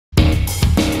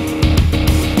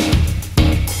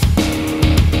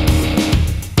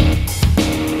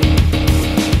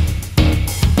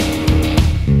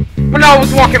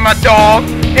was walking my dog,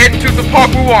 heading to the park.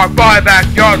 We walked by a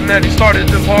backyard, and then he started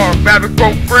to bark. Maverick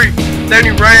broke free, then he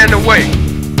ran away.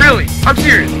 Really, I'm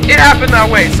serious, it happened that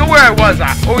way. So where was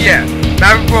I? Oh yeah,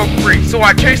 Maverick broke free. So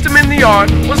I chased him in the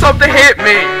yard. What's up to hit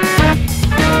me?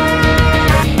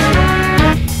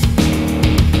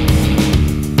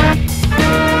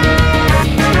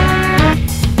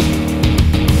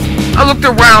 I looked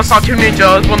around, saw two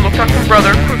ninjas, one looked like my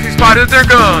brother, quickly spotted their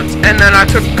guns. And then I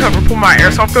took cover, pulled my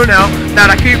airsoft gun out,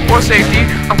 that I keep for safety.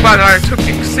 I'm glad that I took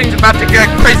it, cause things about to get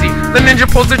crazy. The ninja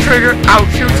pulls the trigger, out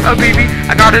shoots a BB.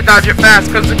 I gotta dodge it fast,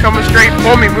 cause they're coming straight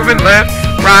for me. Moving left,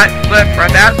 right,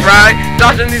 that's right.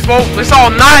 Dodging these bullets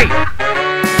all night.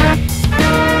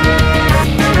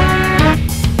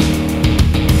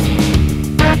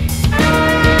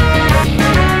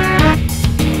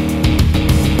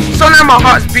 So now my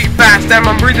heart's beat fast and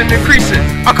my breathing increases.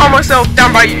 I calm myself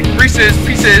down by eating Reese's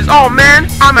Pieces. Oh man,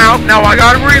 I'm out, now I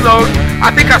gotta reload.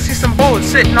 I think I see some bullets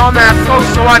sitting on that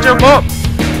post, so I jump up.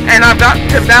 And I've got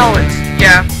to balance.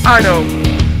 Yeah, I know,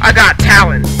 I got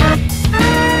talent.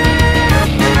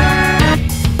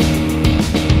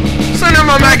 So now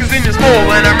my magazine is full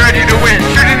and I'm ready to win.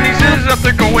 Shooting these ninjas up,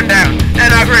 they're going down.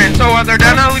 And I grin, so while they're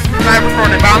down, I leave the Maverick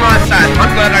running by my side.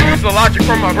 I'm glad I used the logic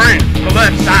from my brain, the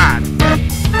left side.